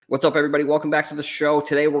What's up, everybody? Welcome back to the show.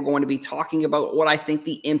 Today, we're going to be talking about what I think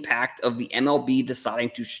the impact of the MLB deciding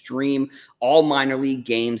to stream all minor league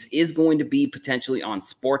games is going to be potentially on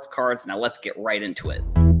sports cards. Now, let's get right into it.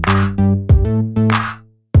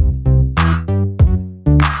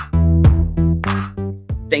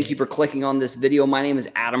 Thank you for clicking on this video. My name is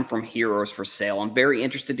Adam from Heroes for Sale. I'm very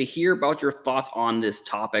interested to hear about your thoughts on this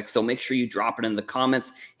topic, so make sure you drop it in the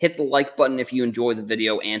comments. Hit the like button if you enjoy the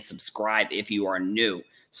video and subscribe if you are new.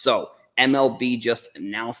 So MLB just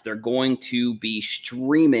announced they're going to be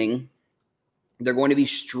streaming. They're going to be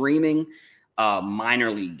streaming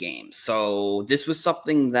minor league games. So this was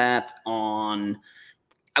something that when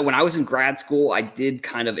I was in grad school, I did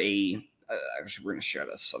kind of we're going to share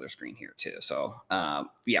this other screen here too. So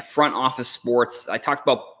yeah, Front Office Sports. I talked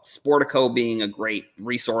about Sportico being a great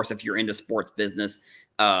resource if you're into sports business.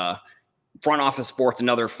 Front Office Sports,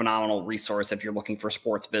 another phenomenal resource if you're looking for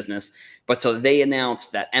sports business. But so they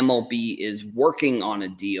announced that MLB is working on a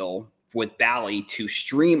deal with Bally to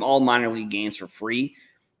stream all minor league games for free.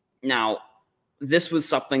 Now, this was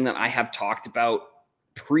something that I have talked about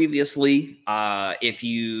previously. If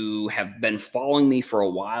you have been following me for a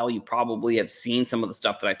while, you probably have seen some of the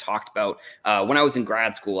stuff that I talked about. When I was in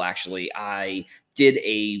grad school, actually, I did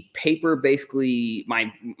a paper. Basically,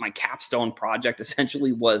 my capstone project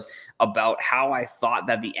essentially was about how I thought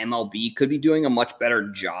that the MLB could be doing a much better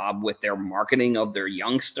job with their marketing of their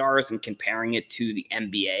young stars and comparing it to the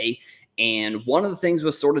NBA. And one of the things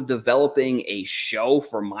was sort of developing a show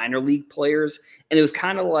for minor league players. And it was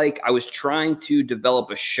kind of like I was trying to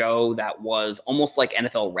develop a show that was almost like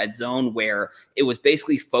NFL Red Zone, where it was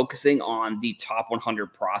basically focusing on the top 100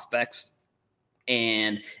 prospects.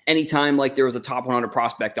 And anytime like there was a top 100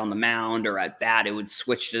 prospect on the mound or at bat, it would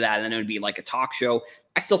switch to that, and then it would be like a talk show.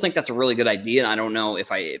 I still think that's a really good idea, and I don't know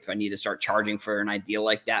if I need to start charging for an idea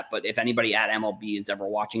like that. But if anybody at MLB is ever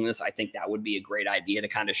watching this, I think that would be a great idea to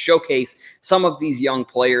kind of showcase some of these young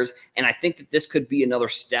players. And I think that this could be another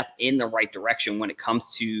step in the right direction when it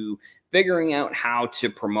comes to figuring out how to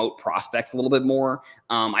promote prospects a little bit more.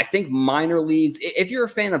 I think minor leagues, if you're a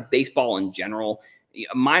fan of baseball in general,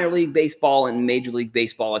 minor league baseball and major league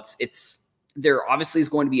baseball, there obviously is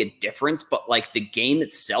going to be a difference, but like the game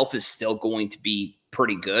itself is still going to be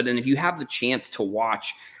pretty good. And if you have the chance to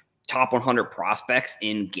watch top 100 prospects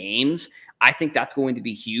in games, I think that's going to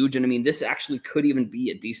be huge. And I mean, this actually could even be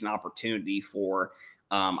a decent opportunity for,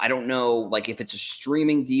 I don't know, like if it's a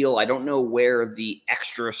streaming deal, I don't know where the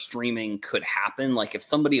extra streaming could happen. Like if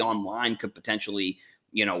somebody online could potentially,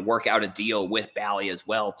 work out a deal with Bally as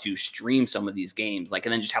well to stream some of these games, and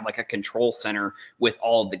then just have like a control center with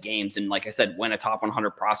all of the games. And like I said, when a top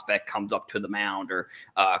 100 prospect comes up to the mound or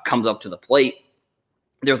comes up to the plate,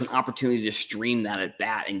 there's an opportunity to stream that at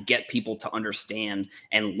bat and get people to understand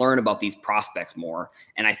and learn about these prospects more.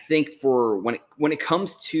 And I think for when it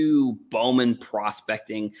comes to Bowman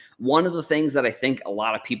prospecting, one of the things that I think a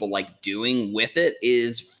lot of people like doing with it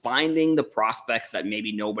is finding the prospects that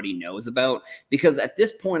maybe nobody knows about. Because at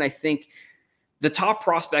this point, I think the top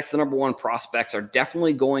prospects, the number one prospects, are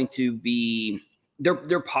definitely going to be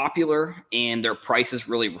they're popular, and their prices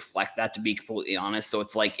really reflect that, to be completely honest. So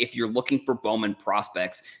it's like, if you're looking for Bowman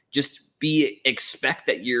prospects, just expect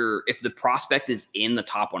that if the prospect is in the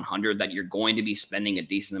top 100, that you're going to be spending a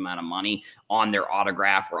decent amount of money on their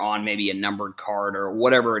autograph or on maybe a numbered card or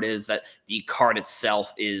whatever it is that the card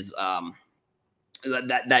itself is,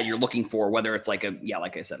 that you're looking for, whether it's like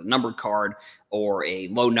like I said, a numbered card or a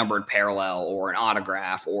low numbered parallel or an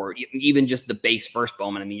autograph or even just the base first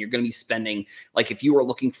Bowman. I mean, you're going to be spending, like if you were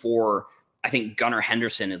looking for, I think Gunnar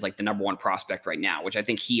Henderson is like the number one prospect right now, which I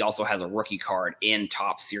think he also has a rookie card in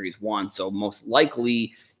Topps Series 1. So most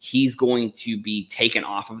likely he's going to be taken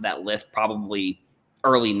off of that list probably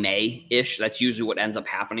early May-ish. That's usually what ends up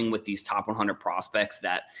happening with these top 100 prospects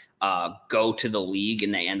that go to the league,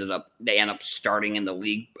 and they end up starting in the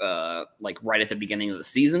league like right at the beginning of the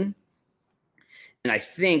season. And I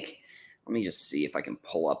think, let me just see if I can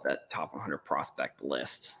pull up that top 100 prospect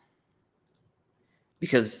list,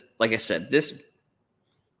 because like I said, let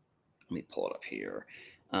me pull it up here.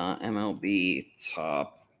 MLB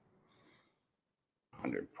top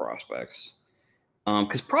 100 prospects.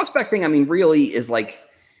 Because prospecting, I mean, really is like,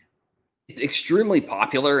 it's extremely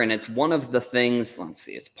popular, and it's one of the things. Let's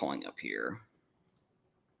see, it's pulling up here.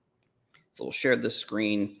 So we'll share this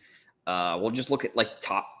screen. We'll just look at like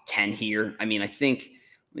top 10 here. I mean, I think,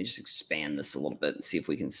 let me just expand this a little bit and see if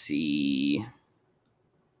we can see.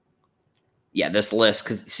 Yeah, this list,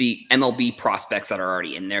 because see MLB prospects that are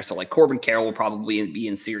already in there. So like Corbin Carroll will probably be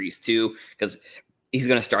in Series 2 because he's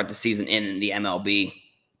going to start the season in the MLB.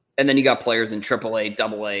 And then you got players in AAA,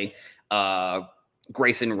 AA,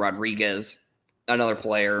 Grayson Rodriguez, another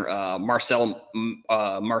player, Marcelo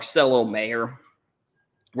Mayer,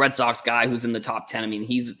 Red Sox guy who's in the top 10. I mean,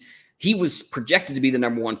 he was projected to be the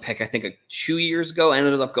number 1 pick, I think, 2 years ago,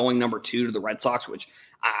 ended up going number 2 to the Red Sox, which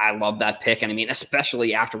I love that pick. And I mean,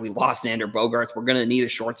 especially after we lost Xander Bogaerts, we're going to need a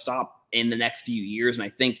shortstop in the next few years. And I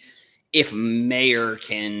think if Mayer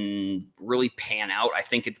can really pan out, I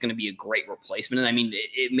think it's going to be a great replacement. And I mean,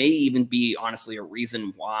 it may even be honestly a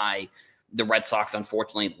reason why the Red Sox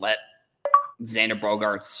unfortunately let Xander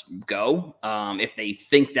Bogaerts go, if they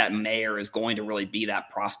think that Mayer is going to really be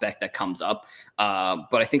that prospect that comes up.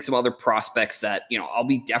 But I think some other prospects that, I'll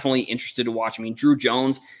be definitely interested to watch. I mean, Drew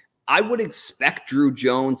Jones, I would expect Drew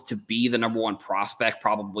Jones to be the number 1 prospect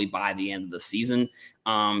probably by the end of the season.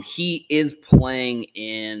 He's playing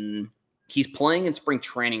in spring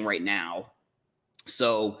training right now.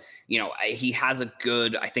 So, he has a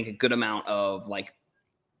good amount of like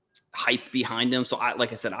hype behind him. So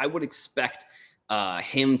like I said, I would expect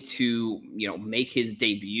him to, make his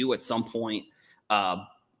debut at some point.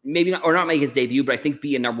 Maybe not, or not make his debut, but I think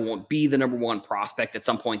be the number one prospect at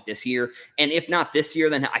some point this year. And if not this year,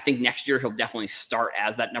 then I think next year he'll definitely start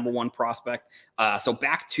as that number 1 prospect. So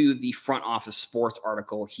back to the Front Office Sports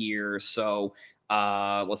article here. So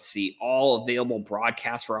let's see, all available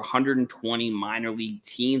broadcasts for 120 minor league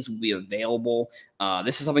teams will be available.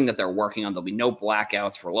 This is something that they're working on. There'll be no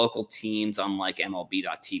blackouts for local teams, unlike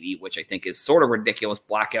MLB.TV, which I think is sort of ridiculous.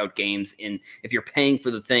 Blackout games, if you're paying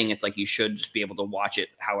for the thing, it's like you should just be able to watch it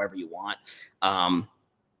however you want.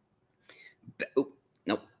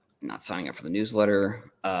 Nope, not signing up for the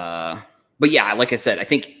newsletter. But yeah, like I said, I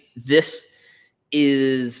think this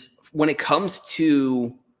is when it comes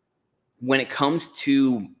to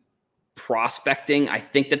prospecting, I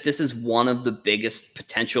think that this is one of the biggest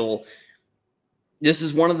potential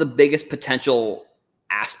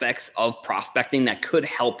aspects of prospecting that could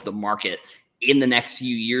help the market in the next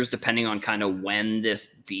few years, depending on kind of when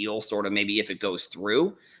this deal sort of, maybe if it goes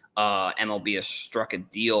through. MLB has struck a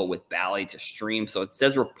deal with Bally to stream. So it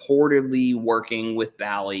says reportedly working with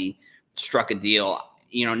Bally, struck a deal.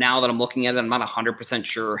 Now that I'm looking at it, I'm not 100%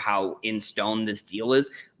 sure how in stone this deal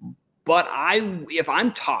is. But if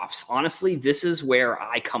I'm Topps, honestly, this is where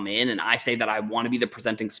I come in and I say that I want to be the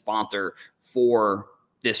presenting sponsor for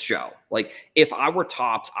this show. Like, if I were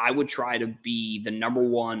Topps, I would try to be the number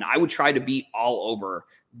 1. I would try to be all over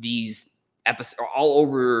these episodes, or all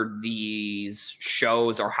over these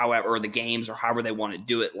shows, or the games, or however they want to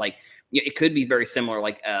do it. Like, it could be very similar,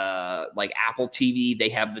 like Apple TV. They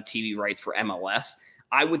have the TV rights for MLS.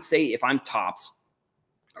 I would say if I'm Topps,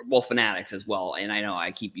 well, Fanatics as well, and I know I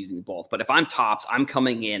keep using both, but if I'm Topps, I'm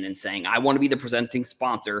coming in and saying I want to be the presenting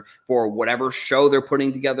sponsor for whatever show they're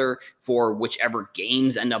putting together, for whichever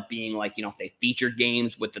games end up being, like, if they feature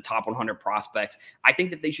games with the top 100 prospects. I think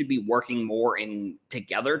that they should be working more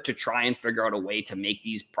together to try and figure out a way to make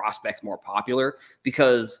these prospects more popular,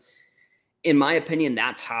 because in my opinion,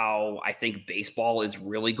 that's how I think baseball is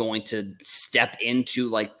really going to step into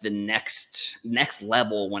like the next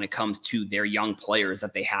level when it comes to their young players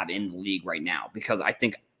that they have in the league right now. Because I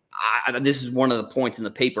think this is one of the points in the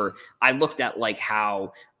paper. I looked at like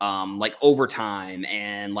how like Overtime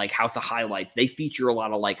and like House of Highlights, they feature a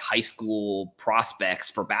lot of like high school prospects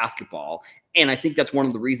for basketball. And I think that's one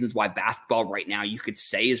of the reasons why basketball right now, you could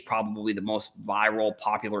say, is probably the most viral,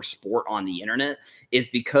 popular sport on the internet, is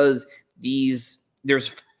because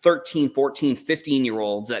there's 13, 14,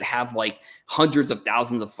 15-year-olds that have like hundreds of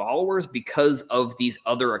thousands of followers because of these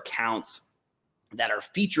other accounts that are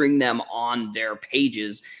featuring them on their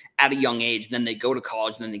pages at a young age. Then they go to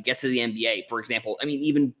college, and then they get to the NBA, for example. I mean,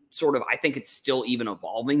 even sort of, I think it's still even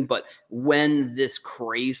evolving, but when this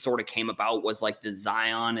craze sort of came about was like the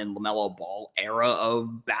Zion and LaMelo Ball era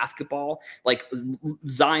of basketball. Like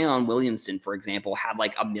Zion Williamson, for example, had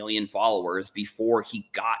like 1 million followers before he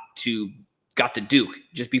got to Duke,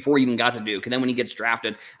 just before he even got to Duke. And then when he gets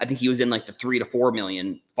drafted, I think he was in like the 3 to 4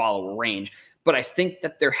 million follower range. But I think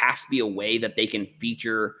that there has to be a way that they can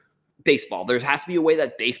feature baseball. There has to be a way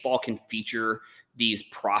that baseball can feature these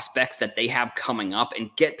prospects that they have coming up and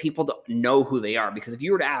get people to know who they are. Because if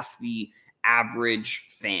you were to ask the average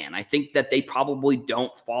fan, I think that they probably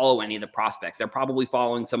don't follow any of the prospects. They're probably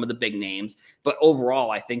following some of the big names. But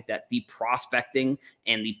overall, I think that the prospecting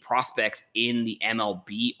and the prospects in the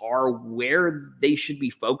MLB are where they should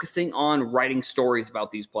be focusing on writing stories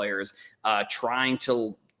about these players, trying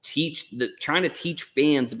to teach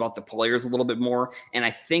fans about the players a little bit more. And I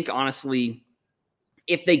think, honestly,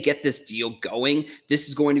 if they get this deal going, this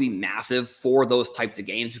is going to be massive for those types of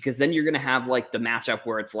games, because then you're going to have like the matchup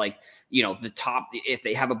where it's like, the top, if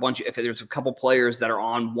they have if there's a couple players that are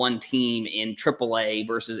on one team in AAA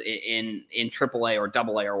versus in AAA or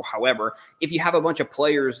AA or however, if you have a bunch of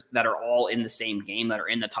players that are all in the same game, that are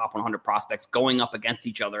in the top 100 prospects going up against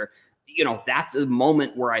each other, that's a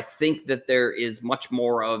moment where I think that there is much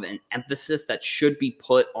more of an emphasis that should be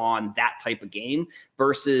put on that type of game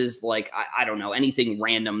versus like, I don't know, anything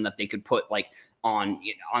random that they could put like on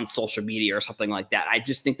social media or something like that. I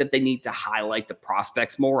just think that they need to highlight the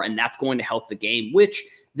prospects more, and that's going to help the game, which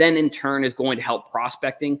then in turn is going to help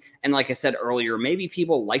prospecting. And like I said earlier, maybe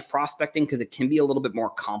people like prospecting because it can be a little bit more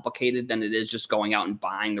complicated than it is just going out and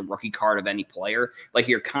buying the rookie card of any player. Like,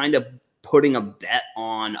 you're kind of putting a bet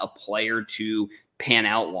on a player to pan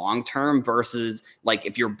out long term versus like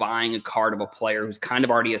if you're buying a card of a player who's kind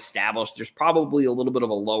of already established, there's probably a little bit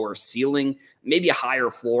of a lower ceiling, maybe a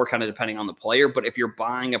higher floor, kind of depending on the player. But if you're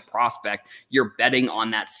buying a prospect, you're betting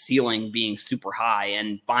on that ceiling being super high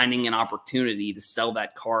and finding an opportunity to sell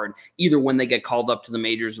that card either when they get called up to the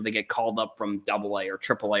majors or they get called up from AA or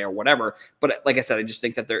AAA or whatever. But like I said, I just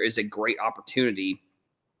think that there is a great opportunity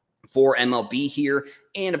for MLB here.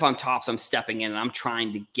 And if I'm Topps, I'm stepping in and I'm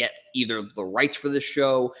trying to get either the rights for this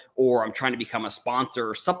show or I'm trying to become a sponsor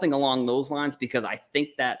or something along those lines, because I think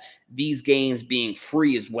that these games being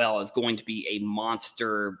free as well is going to be a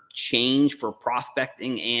monster change for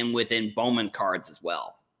prospecting and within Bowman cards as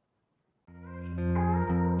well.